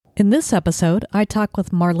In this episode, I talk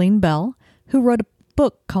with Marlene Bell, who wrote a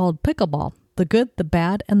book called Pickleball, The Good, the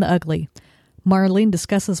Bad, and the Ugly. Marlene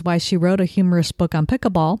discusses why she wrote a humorous book on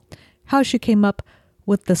pickleball, how she came up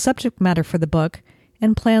with the subject matter for the book,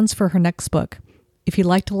 and plans for her next book. If you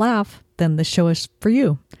like to laugh, then this show is for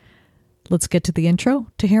you. Let's get to the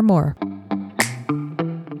intro to hear more.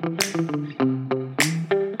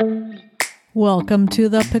 Welcome to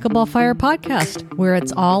the Pickleball Fire podcast, where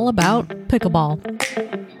it's all about pickleball.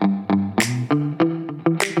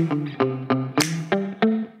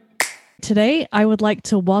 Today, I would like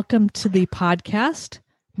to welcome to the podcast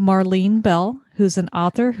Marlene Bell, who's an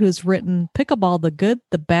author who's written Pickleball, The Good,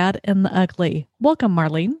 the Bad, and the Ugly. Welcome,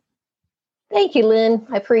 Marlene. Thank you, Lynn.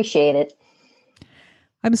 I appreciate it.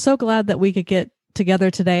 I'm so glad that we could get together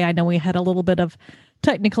today. I know we had a little bit of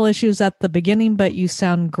technical issues at the beginning, but you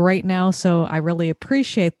sound great now, so I really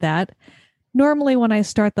appreciate that. Normally, when I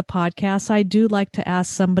start the podcast, I do like to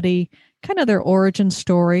ask somebody kind of their origin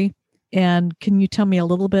story. And can you tell me a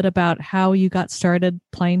little bit about how you got started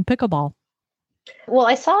playing pickleball? Well,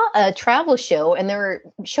 I saw a travel show and they were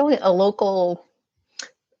showing a local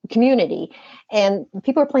community and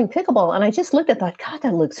people were playing pickleball. And I just looked at that, God,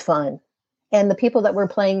 that looks fun. And the people that were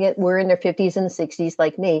playing it were in their 50s and 60s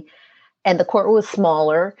like me. And the court was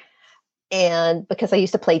smaller. And because I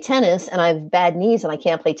used to play tennis and I have bad knees and I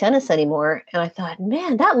can't play tennis anymore. And I thought,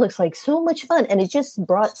 man, that looks like so much fun. And it just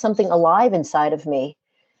brought something alive inside of me.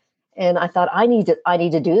 And I thought, I need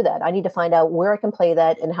to do that. I need to find out where I can play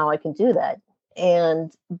that and how I can do that.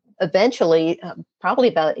 And eventually, probably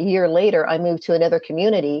about a year later, I moved to another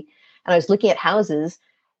community and I was looking at houses.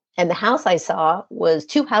 And the house I saw was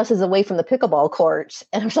 2 houses away from the pickleball courts.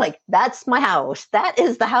 And I was like, that's my house. That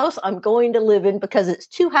is the house I'm going to live in because it's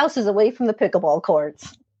 2 houses away from the pickleball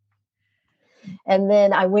courts. And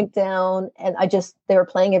then I went down and they were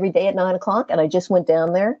playing every day at 9:00. And I just went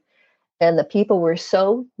down there. And the people were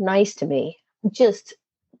so nice to me. Just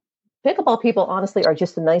pickleball people, honestly, are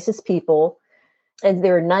just the nicest people. And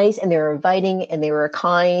they were nice and they were inviting and they were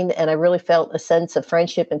kind. And I really felt a sense of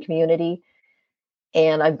friendship and community.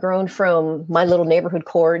 And I've grown from my little neighborhood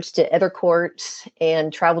courts to other courts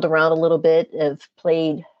and traveled around a little bit. I've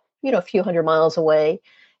played, a few hundred miles away.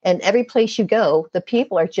 And every place you go, the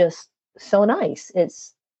people are just so nice.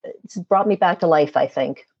 It's brought me back to life, I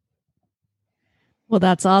think. Well,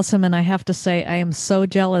 that's awesome. And I have to say, I am so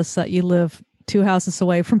jealous that you live 2 houses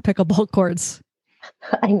away from pickleball courts.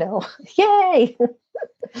 I know. Yay.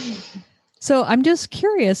 So I'm just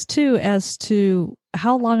curious, too, as to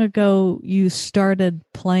how long ago you started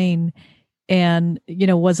playing and,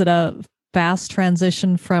 was it a fast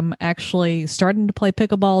transition from actually starting to play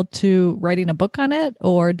pickleball to writing a book on it,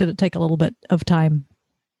 or did it take a little bit of time?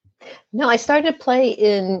 No, I started to play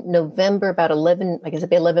in November, about 11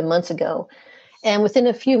 months ago. And within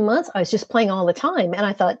a few months, I was just playing all the time. And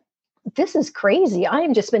I thought, this is crazy. I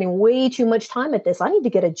am just spending way too much time at this. I need to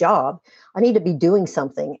get a job. I need to be doing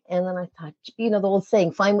something. And then I thought, the old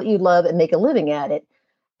saying, find what you love and make a living at it.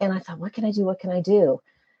 And I thought, what can I do? What can I do?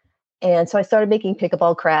 And so I started making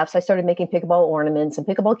pickleball crafts. I started making pickleball ornaments and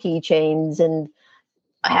pickleball keychains. And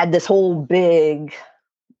I had this whole big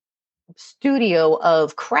studio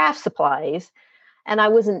of craft supplies. And I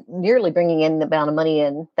wasn't nearly bringing in the amount of money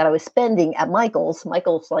in that I was spending at Michael's.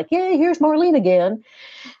 Michael's like, yay, here's Marlene again.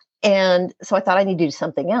 And so I thought I need to do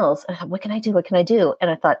something else. I thought, what can I do? What can I do?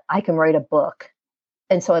 And I thought I can write a book.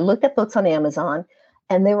 And so I looked at books on Amazon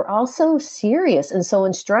and they were all so serious and so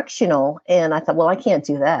instructional. And I thought, well, I can't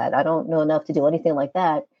do that. I don't know enough to do anything like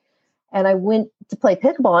that. And I went to play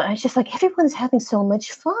pickleball and I was just like, everyone's having so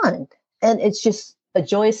much fun. And it's just a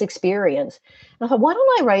joyous experience. And I thought, why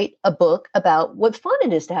don't I write a book about what fun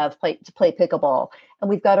it is to play pickleball? And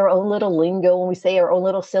we've got our own little lingo and we say our own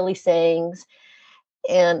little silly sayings.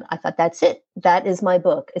 And I thought, that's it. That is my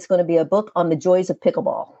book. It's going to be a book on the joys of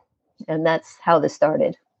pickleball. And that's how this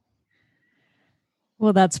started.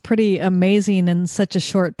 Well, that's pretty amazing in such a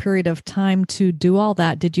short period of time to do all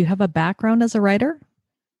that. Did you have a background as a writer?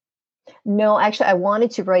 No, actually, I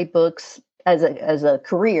wanted to write books as a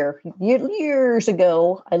career. Years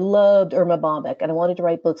ago, I loved Irma Bombeck, and I wanted to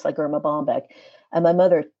write books like Irma Bombeck. And my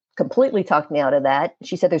mother completely talked me out of that.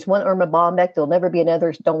 She said, there's one Irma Bombeck, there'll never be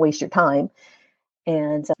another, don't waste your time.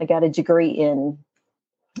 And I got a degree in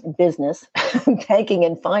business, banking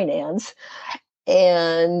and finance.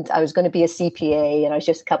 And I was going to be a CPA, and I was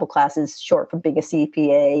just a couple classes short from being a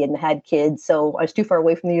CPA and had kids. So I was too far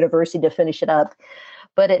away from the university to finish it up.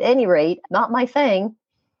 But at any rate, not my thing.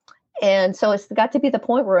 And so it's got to be the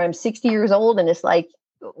point where I'm 60 years old and it's like,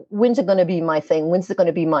 when's it going to be my thing? When's it going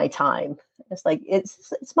to be my time? It's like,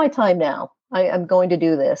 it's my time now. I'm going to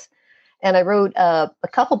do this. And I wrote a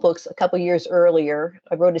couple books a couple years earlier.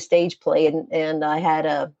 I wrote a stage play, and I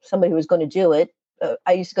had somebody who was going to do it.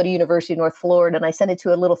 I used to go to University of North Florida, and I sent it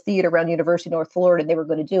to a little theater around University of North Florida, and they were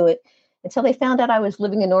going to do it until they found out I was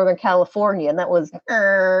living in Northern California, and that was.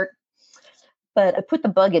 But I put the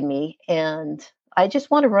bug in me, and I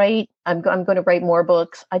just want to write. I'm going to write more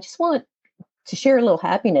books. I just want to share a little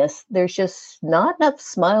happiness. There's just not enough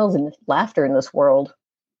smiles and laughter in this world.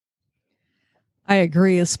 I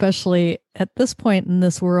agree, especially at this point in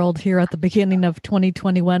this world here at the beginning of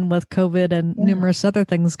 2021 with COVID and numerous other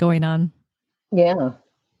things going on. Yeah.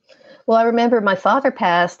 Well, I remember my father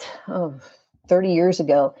passed 30 years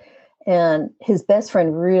ago, and his best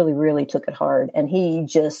friend really, really took it hard. And he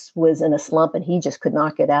just was in a slump, and he just could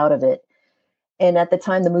not get out of it. And at the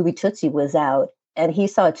time, the movie Tootsie was out, and he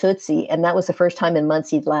saw Tootsie, and that was the first time in months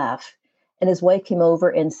he'd laugh. And his wife came over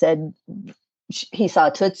and said, he saw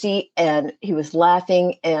Tootsie and he was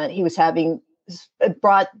laughing, and he was it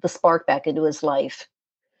brought the spark back into his life.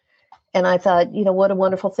 And I thought, what a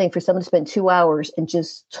wonderful thing for someone to spend 2 hours and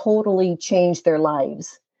just totally change their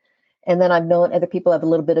lives. And then I've known other people have a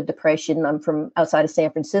little bit of depression. I'm from outside of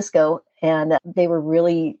San Francisco, and they were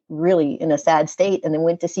really, really in a sad state. And they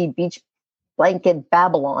went to see Beach Blanket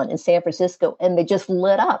Babylon in San Francisco, and they just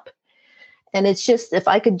lit up. And it's just, if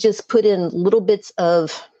I could just put in little bits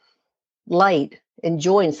of light and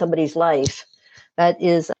joy in somebody's life, that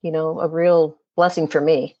is, a real blessing for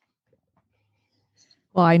me.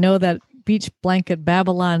 Well, I know that Beach Blanket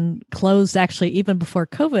Babylon closed actually even before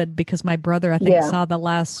COVID, because my brother, I think, saw the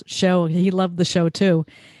last show. He loved the show too.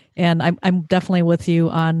 And I'm definitely with you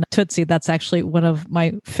on Tootsie. That's actually one of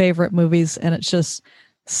my favorite movies. And it's just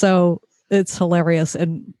it's hilarious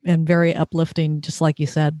and very uplifting, just like you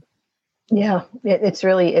said. Yeah,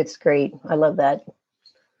 it's great. I love that.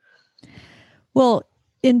 Well,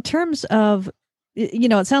 in terms of,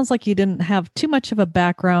 it sounds like you didn't have too much of a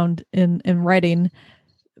background in writing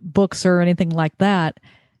books or anything like that.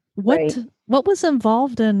 What was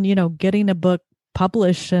involved in, getting a book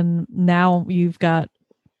published, and now you've got,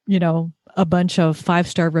 a bunch of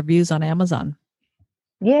 5-star reviews on Amazon?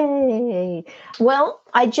 Yay. Well,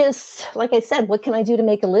 like I said, what can I do to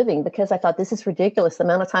make a living? Because I thought, this is ridiculous, the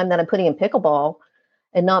amount of time that I'm putting in pickleball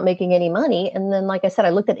and not making any money. And then, like I said, I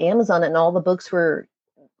looked at Amazon, and all the books were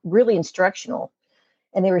really instructional,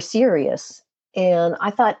 and they were serious. And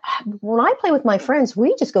I thought, when I play with my friends,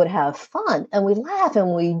 we just go to have fun, and we laugh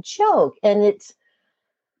and we joke, and it's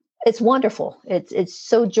wonderful. It's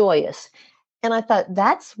so joyous. And I thought,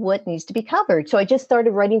 that's what needs to be covered. So I just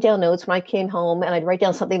started writing down notes when I came home, and I'd write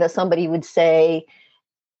down something that somebody would say,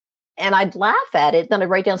 and I'd laugh at it. Then I'd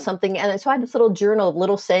write down something. And so I had this little journal of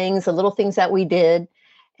little sayings and little things that we did.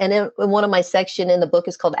 And in one of my section in the book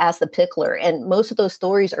is called Ask the Pickler. And most of those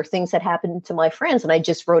stories are things that happened to my friends. And I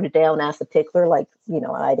just wrote it down, Ask the Pickler, like,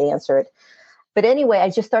 I'd answer it. But anyway, I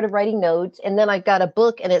just started writing notes. And then I got a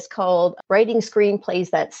book, and it's called Writing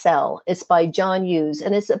Screenplays That Sell. It's by John Hughes.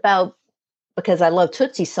 And it's about, because I love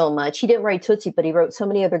Tootsie so much. He didn't write Tootsie, but he wrote so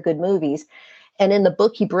many other good movies. And in the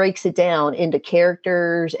book, he breaks it down into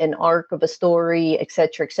characters and arc of a story, et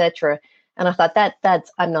cetera, et cetera. And I thought,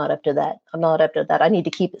 I'm not up to that. I need to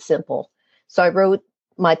keep it simple. So I wrote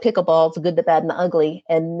my Pickleball, The Good, the Bad, and the Ugly.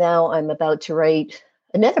 And now I'm about to write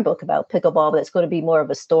another book about pickleball, but it's going to be more of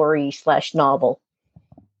a story/novel.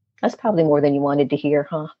 That's probably more than you wanted to hear,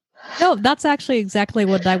 huh? No, that's actually exactly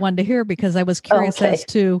what I wanted to hear, because I was curious as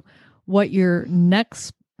to what your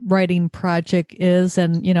next writing project is.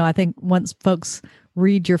 And, I think once folks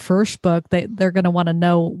read your first book, they're going to want to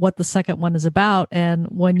know what the second one is about and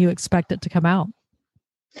when you expect it to come out.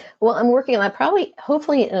 Well, I'm working on that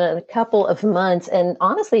hopefully in a couple of months. And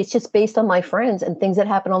honestly, it's just based on my friends and things that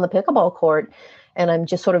happen on the pickleball court. And I'm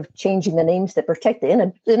just sort of changing the names that protect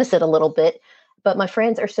the innocent a little bit. But my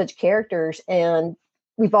friends are such characters, and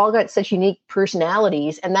we've all got such unique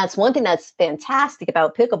personalities. And that's one thing that's fantastic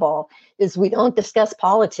about pickleball, is we don't discuss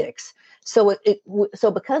politics. So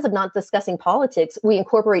so because of not discussing politics, we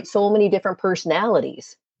incorporate so many different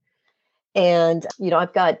personalities. And,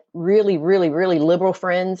 I've got really, really, really liberal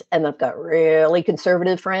friends, and I've got really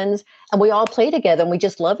conservative friends, and we all play together, and we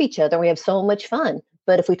just love each other. And we have so much fun.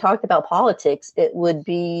 But if we talked about politics, it would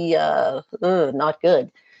be not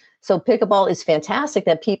good. So pickleball is fantastic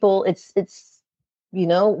that people, it's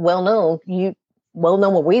well known. Well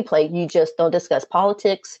known when we play, you just don't discuss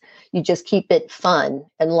politics. You just keep it fun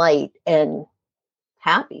and light and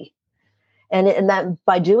happy. And that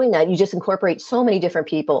by doing that, you just incorporate so many different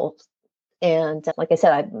people. And like I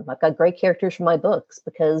said, I've got great characters from my books,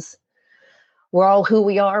 because we're all who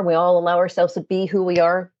we are. We all allow ourselves to be who we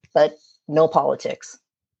are, but no politics.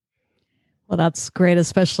 Well, that's great,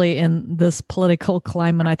 especially in this political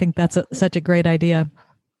climate. I think that's such a great idea.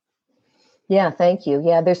 Yeah, thank you.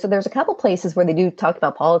 Yeah, there's a couple places where they do talk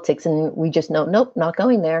about politics, and we just know, nope, not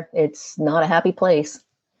going there. It's not a happy place.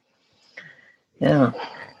 Yeah.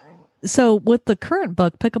 So, with the current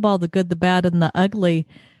book, Pickleball, the Good, the Bad, and the Ugly,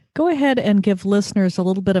 go ahead and give listeners a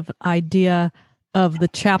little bit of idea of the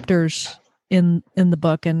chapters in the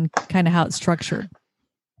book and kind of how it's structured.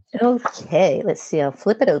 Okay, let's see. I'll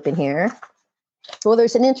flip it open here. Well,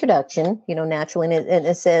 there's an introduction, naturally, and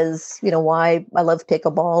it says, why I love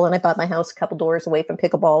pickleball. And I bought my house a couple doors away from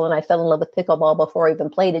pickleball, and I fell in love with pickleball before I even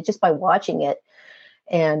played it, just by watching it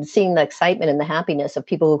and seeing the excitement and the happiness of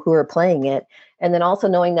people who are playing it. And then also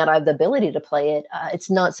knowing that I have the ability to play it. It's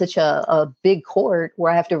not such a big court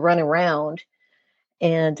where I have to run around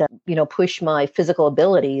and, push my physical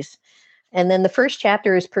abilities. And then the first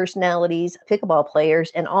chapter is personalities, pickleball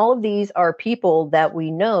players. And all of these are people that we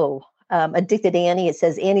know. Addicted Annie, it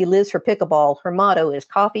says Annie lives for pickleball. Her motto is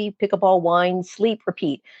coffee, pickleball, wine, sleep,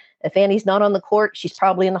 repeat. If Annie's not on the court, she's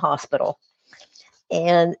probably in the hospital.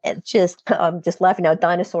 And I'm just laughing now.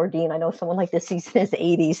 Dinosaur Dean, I know someone like this, he's in his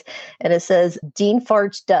 80s. And it says, Dean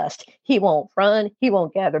farts dust. He won't run, he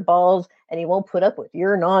won't gather balls, and he won't put up with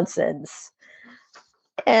your nonsense.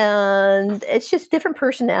 And it's just different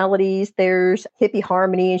personalities. There's Hippie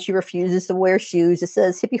Harmony, and she refuses to wear shoes. It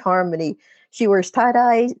says Hippie Harmony. She wears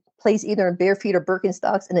tie-dye, plays either in bare feet or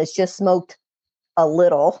Birkenstocks, and has just smoked a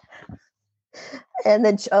little. And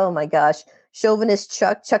then, oh my gosh, chauvinist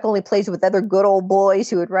Chuck. Chuck only plays with other good old boys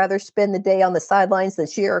who would rather spend the day on the sidelines than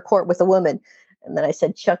share a court with a woman. And then I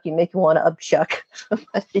said, Chuck, you make me want to up Chuck.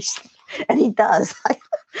 And he does.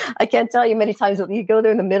 I can't tell you many times when you go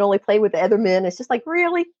there in the middle, they play with the other men. It's just like,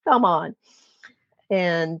 really? Come on.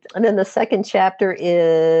 And then the second chapter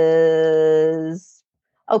is,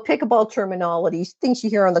 pickleball terminology, things you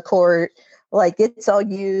hear on the court, like, it's all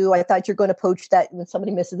you. I thought you're going to poach that. When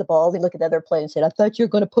somebody misses the ball, they look at the other player and say, I thought you were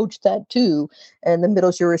going to poach that too. And the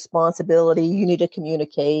middle's your responsibility. You need to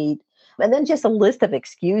communicate. And then just a list of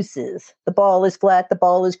excuses. The ball is flat. The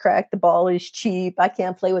ball is cracked. The ball is cheap. I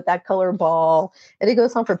can't play with that color ball. And it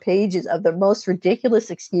goes on for pages of the most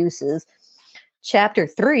ridiculous excuses. Chapter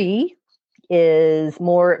 3 is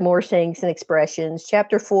more sayings and expressions.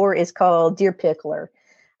 Chapter 4 is called Dear Pickler.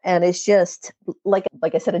 And it's just, like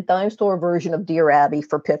I said, a dime store version of Dear Abby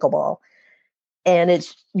for pickleball. And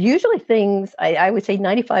it's usually things, I would say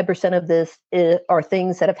 95% of this are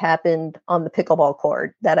things that have happened on the pickleball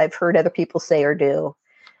court that I've heard other people say or do.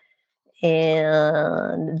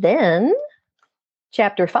 And then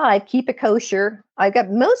chapter 5, Keep It Kosher. I've got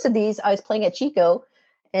most of these. I was playing at Chico,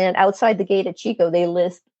 and outside the gate at Chico, they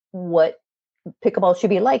list what pickleball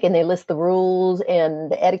should be like, and they list the rules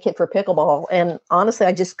and the etiquette for pickleball. And honestly,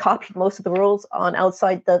 I just copied most of the rules on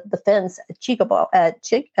outside the fence at Chico at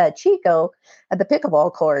Chico at the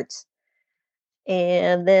pickleball courts.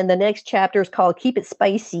 And then the next chapter is called Keep It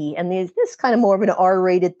Spicy, and this is kind of more of an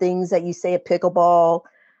R-rated things that you say at pickleball,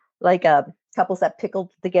 like couples that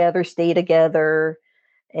pickle together stay together,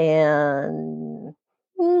 and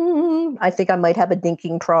I think I might have a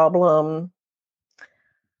dinking problem.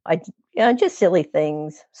 Just silly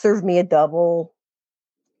things. Serve me a double.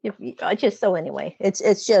 Anyway,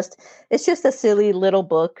 it's just a silly little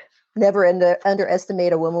book. Never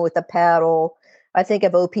underestimate a woman with a paddle. I think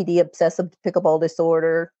of OPD, obsessive pickleball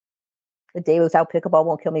disorder. A day without pickleball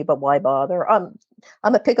won't kill me, but why bother? I'm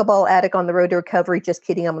a pickleball addict on the road to recovery. Just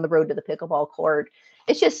kidding. I'm on the road to the pickleball court.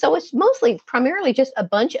 It's primarily just a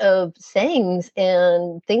bunch of sayings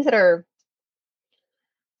and things that are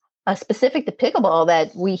specific to pickleball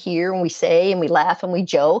that we hear and we say and we laugh and we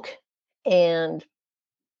joke. And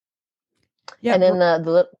then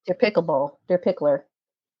their pickler.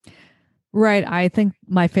 Right. I think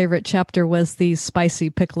my favorite chapter was the spicy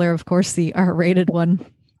pickler, of course, the R-rated one.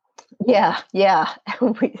 Yeah. Yeah,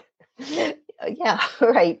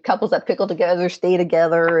 right. Couples that pickle together, stay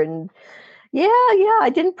together. And yeah. I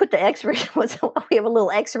didn't put the X-rated ones. We have a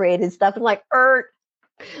little X-rated stuff. And like, the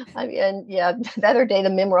other day, the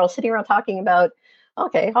men were all sitting around talking about,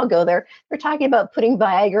 okay, I'll go there. They're talking about putting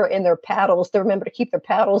Viagra in their paddles to remember to keep their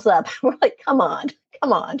paddles up. We're like, come on.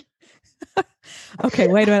 Okay,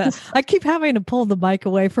 wait a minute. I keep having to pull the mic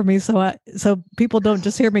away from me so people don't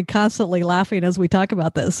just hear me constantly laughing as we talk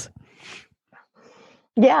about this.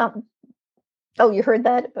 Yeah. Oh, you heard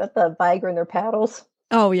that about the Viagra in their paddles?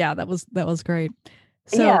 Oh yeah, that was great.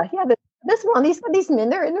 So, yeah. This one, these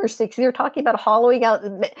men, they're in their 60s. They're talking about hollowing out,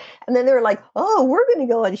 and then they're like, "Oh, we're going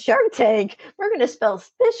to go on Shark Tank. We're going to spell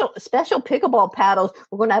special pickleball paddles.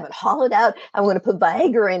 We're going to have it hollowed out, and we're going to put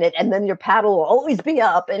Viagra in it, and then your paddle will always be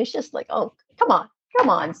up." And it's just like, "Oh, come on, Come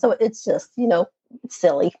on. So it's just, it's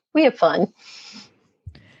silly. We have fun.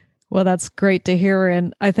 Well, that's great to hear.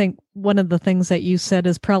 And I think one of the things that you said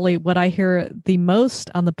is probably what I hear the most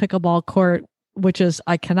on the pickleball court, which is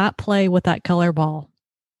I cannot play with that color ball.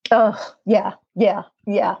 Oh, yeah, yeah,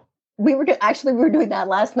 yeah. We were doing that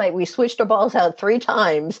last night. We switched our balls out 3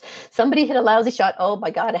 times. Somebody hit a lousy shot. Oh my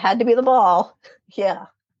God, it had to be the ball. Yeah.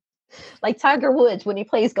 Like Tiger Woods, when he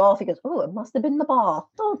plays golf, he goes, oh, it must have been the ball.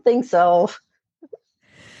 I don't think so.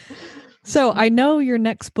 So I know your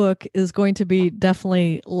next book is going to be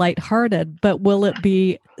definitely lighthearted, but will it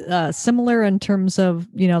be similar in terms of,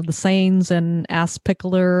 the sayings and Ask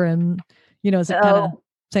Pickler and, is it kind of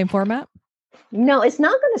same format? No, it's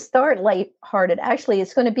not going to start lighthearted. Actually,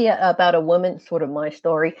 it's going to be about a woman, sort of my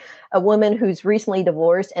story, a woman who's recently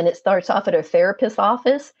divorced, and it starts off at her therapist's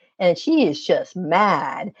office, and she is just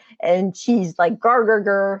mad, and she's like, gar, gar,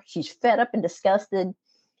 gar. She's fed up and disgusted.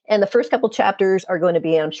 And the first couple chapters are going to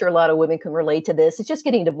be, I'm sure a lot of women can relate to this. It's just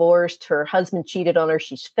getting divorced. Her husband cheated on her.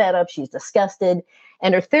 She's fed up. She's disgusted.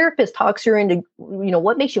 And her therapist talks her into,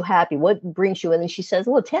 what makes you happy? What brings you in? And she says,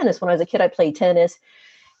 well, tennis. When I was a kid, I played tennis.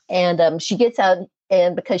 And she gets out,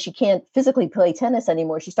 and because she can't physically play tennis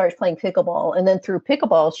anymore, she starts playing pickleball. And then through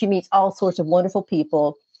pickleball, she meets all sorts of wonderful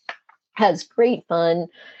people, has great fun,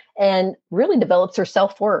 and really develops her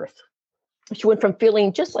self-worth. She went from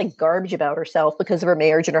feeling just like garbage about herself because of her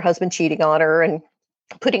marriage and her husband cheating on her and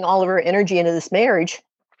putting all of her energy into this marriage.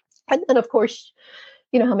 And then, of course,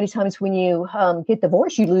 how many times when you get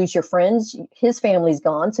divorced, you lose your friends, his family's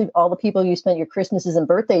gone. So all the people you spent your Christmases and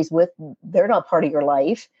birthdays with, they're not part of your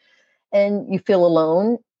life. And you feel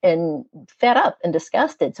alone and fed up and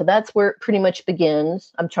disgusted. So that's where it pretty much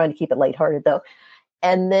begins. I'm trying to keep it lighthearted, though.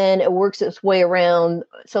 And then it works its way around.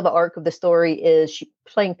 So the arc of the story is she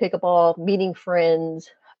playing pickleball, meeting friends,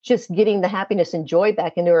 just getting the happiness and joy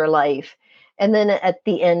back into her life. And then at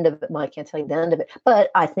the end of it, well, I can't tell you the end of it, but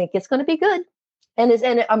I think it's going to be good. And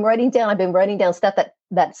I've been writing down stuff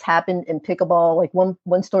that's happened in pickleball. Like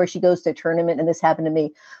one story, she goes to a tournament, and this happened to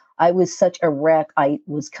me. I was such a wreck. I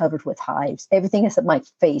was covered with hives. Everything except my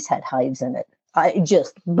face had hives in it.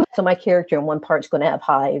 So my character in one part is going to have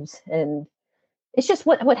hives, and it's just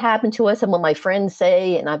what happened to us and what my friends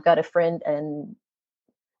say. And I've got a friend, and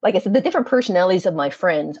like I said, the different personalities of my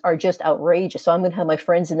friends are just outrageous. So I'm going to have my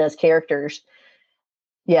friends in as characters.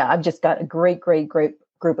 Yeah, I've just got a great, great, great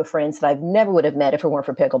group of friends that I've never would have met if it weren't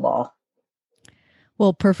for pickleball.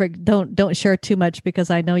 Well, perfect. Don't share too much because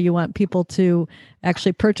I know you want people to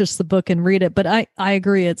actually purchase the book and read it. But I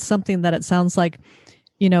agree. It's something that it sounds like,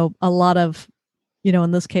 a lot of,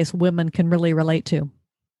 in this case, women can really relate to.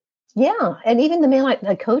 Yeah. And even the man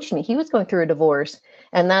that coached me, he was going through a divorce.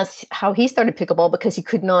 And that's how he started pickleball, because he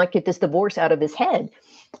could not get this divorce out of his head.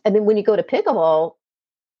 And then when you go to pickleball,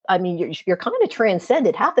 I mean, you're kind of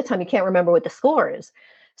transcended. Half the time you can't remember what the score is.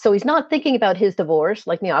 So he's not thinking about his divorce.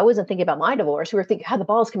 Like me, I wasn't thinking about my divorce. We were thinking, how the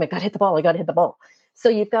ball's coming. I got to hit the ball. I got to hit the ball. So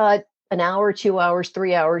you've got an hour, 2 hours,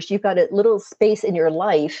 3 hours. You've got a little space in your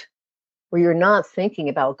life where you're not thinking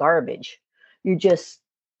about garbage. You're just,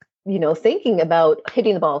 thinking about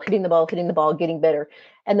hitting the ball, hitting the ball, hitting the ball, getting better.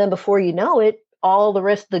 And then before you know it, all the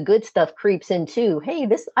rest of the good stuff creeps in too. Hey,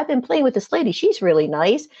 I've been playing with this lady. She's really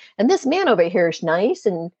nice. And this man over here is nice.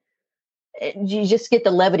 And you just get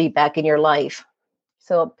the levity back in your life.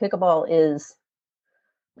 So pickleball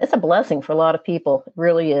it's a blessing for a lot of people. It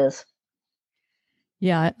really is.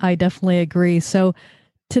 Yeah, I definitely agree. So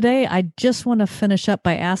today I just want to finish up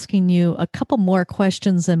by asking you a couple more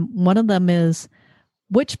questions. And one of them is,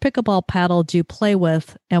 which pickleball paddle do you play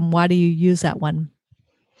with and why do you use that one?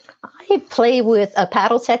 I play with a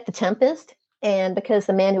Paddletech, the Tempest. And because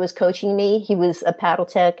the man who was coaching me, he was a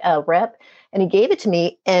Paddletech rep, and he gave it to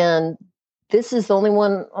me. And this is the only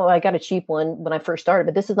one. Oh, I got a cheap one when I first started,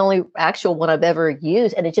 but this is the only actual one I've ever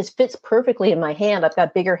used. And it just fits perfectly in my hand. I've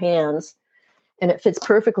got bigger hands, and it fits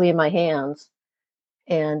perfectly in my hands.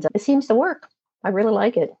 And it seems to work. I really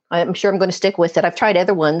like it. I'm sure I'm going to stick with it. I've tried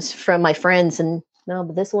other ones from my friends, and no,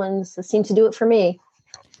 but this one seems to do it for me.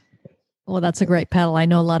 Well, that's a great paddle. I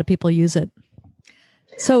know a lot of people use it.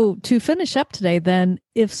 So to finish up today, then,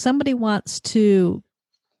 if somebody wants to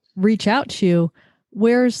reach out to you,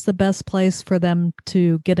 where's the best place for them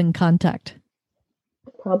to get in contact?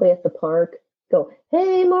 Probably at the park. Go,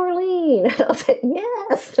 hey, Marlene. I'll say,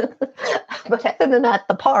 yes. But other than at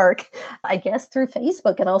the park, I guess through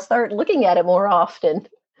Facebook, and I'll start looking at it more often.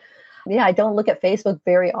 Yeah, I don't look at Facebook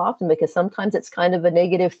very often because sometimes it's kind of a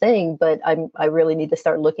negative thing, but I really need to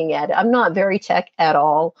start looking at it. I'm not very tech at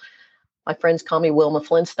all. My friends call me Wilma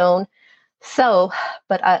Flintstone. So,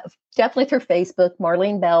 but definitely through Facebook.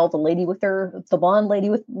 Marlene Bell, the blonde lady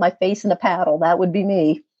with my face in a paddle. That would be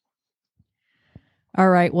me. All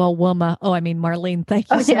right. Well, Marlene, thank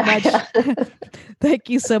you so much. Yeah. Thank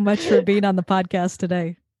you so much for being on the podcast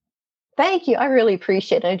today. Thank you. I really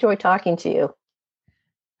appreciate it. I enjoy talking to you.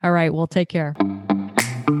 All right. Well, take care.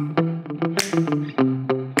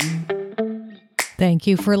 Thank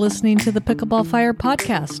you for listening to the Pickleball Fire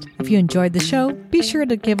podcast. If you enjoyed the show, be sure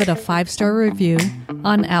to give it a 5-star review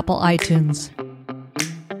on Apple iTunes.